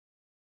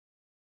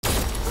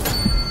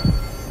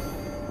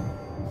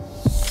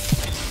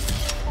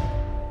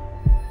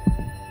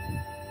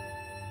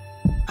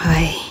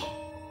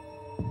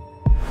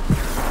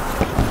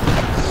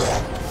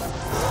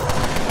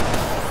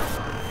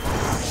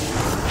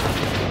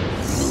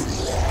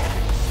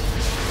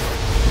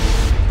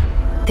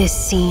This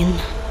scene.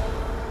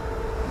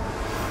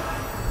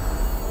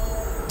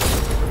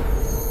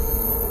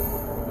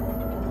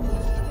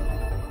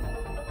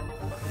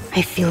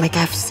 I feel like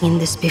I've seen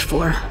this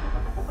before.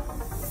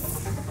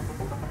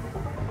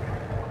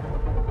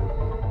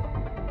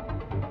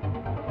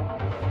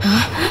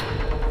 Huh?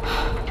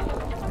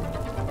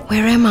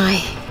 Where am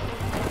I?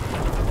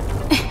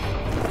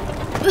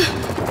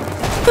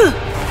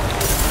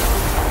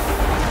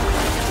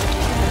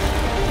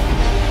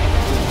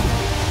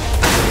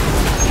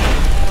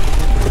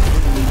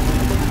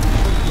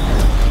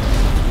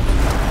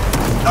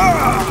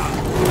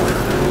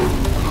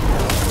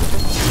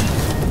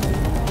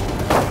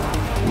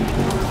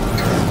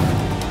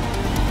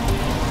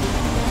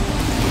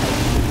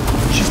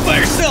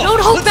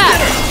 Don't hold back!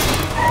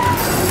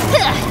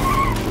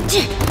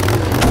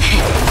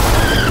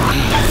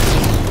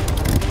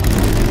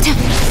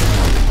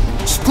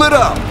 Split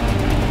up!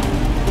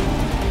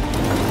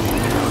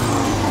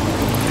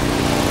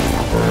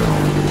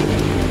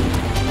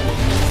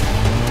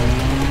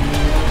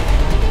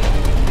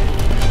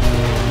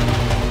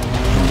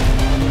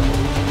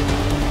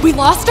 We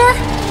lost her?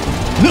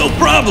 No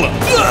problem!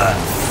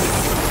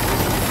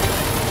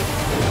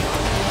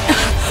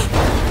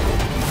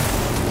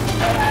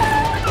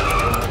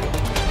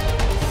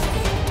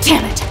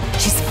 Damn it!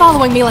 She's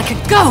following me like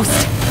a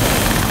ghost!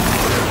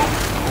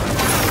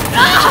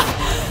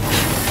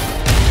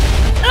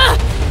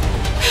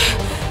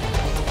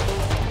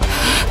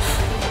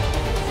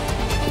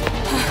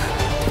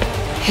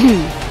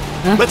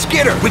 Let's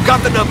get her! We've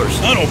got the numbers!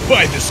 I don't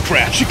buy this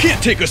crap. She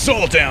can't take us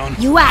all down.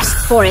 You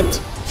asked for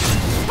it.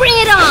 Bring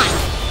it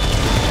on!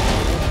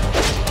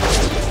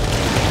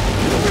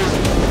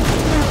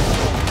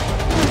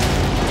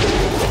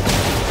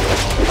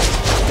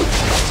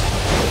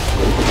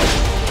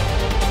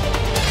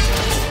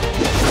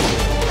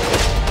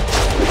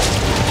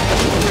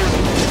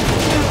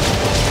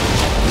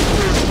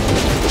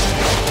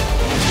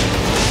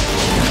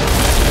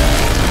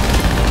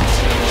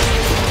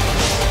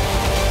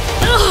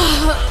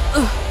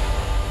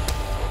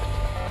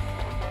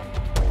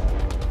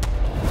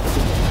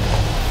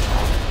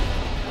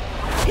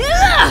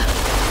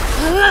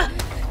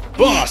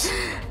 Boss!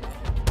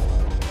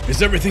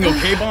 Is everything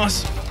okay,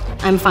 boss?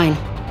 I'm fine.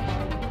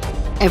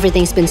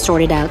 Everything's been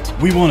sorted out.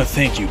 We want to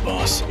thank you,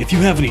 boss. If you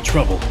have any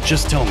trouble,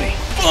 just tell me.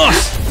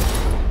 Boss!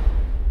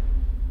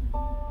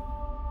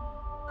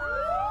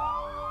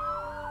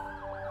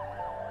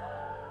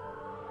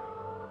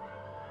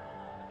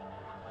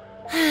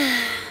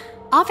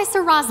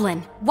 Officer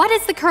Roslin, what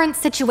is the current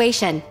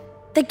situation?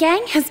 The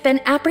gang has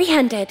been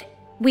apprehended.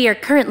 We are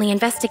currently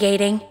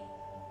investigating.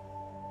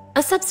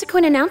 A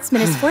subsequent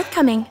announcement is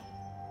forthcoming.